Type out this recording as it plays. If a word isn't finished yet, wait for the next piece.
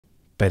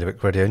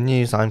Bailiwick Radio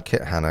News, I'm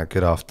Kit Hanna.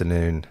 Good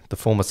afternoon. The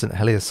former St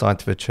Heliers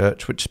site of a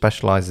church which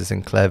specialises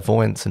in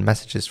clairvoyance and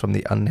messages from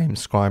the unnamed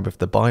scribe of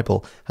the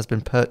Bible has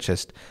been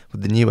purchased,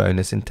 with the new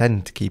owners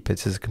intending to keep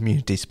it as a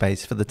community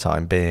space for the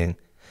time being.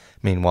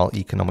 Meanwhile,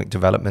 economic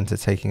development are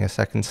taking a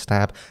second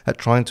stab at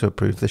trying to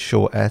approve the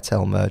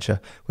Shaw-Airtel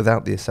merger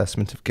without the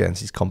assessment of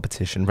Guernsey's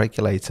competition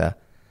regulator.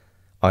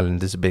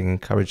 Islanders are being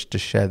encouraged to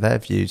share their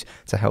views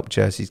to help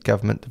Jersey's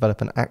government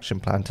develop an action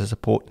plan to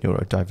support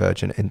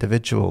neurodivergent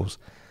individuals.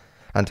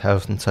 And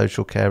Health and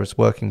Social Care is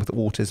working with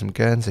Autism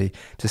Guernsey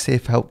to see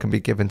if help can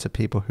be given to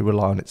people who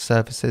rely on its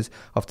services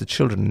after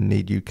Children in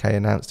Need UK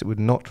announced it would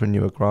not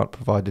renew a grant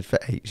provided for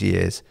 8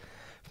 years.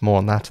 For more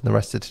on that and the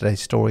rest of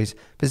today's stories,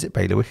 visit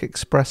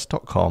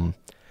bailiwickexpress.com.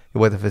 The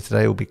weather for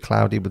today will be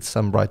cloudy with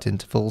some bright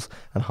intervals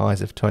and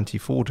highs of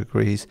 24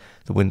 degrees.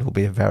 The wind will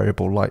be a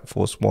variable light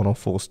force 1 or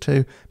force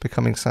 2,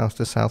 becoming south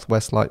to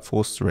southwest light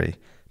force 3.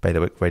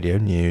 Bailiwick Radio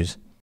News.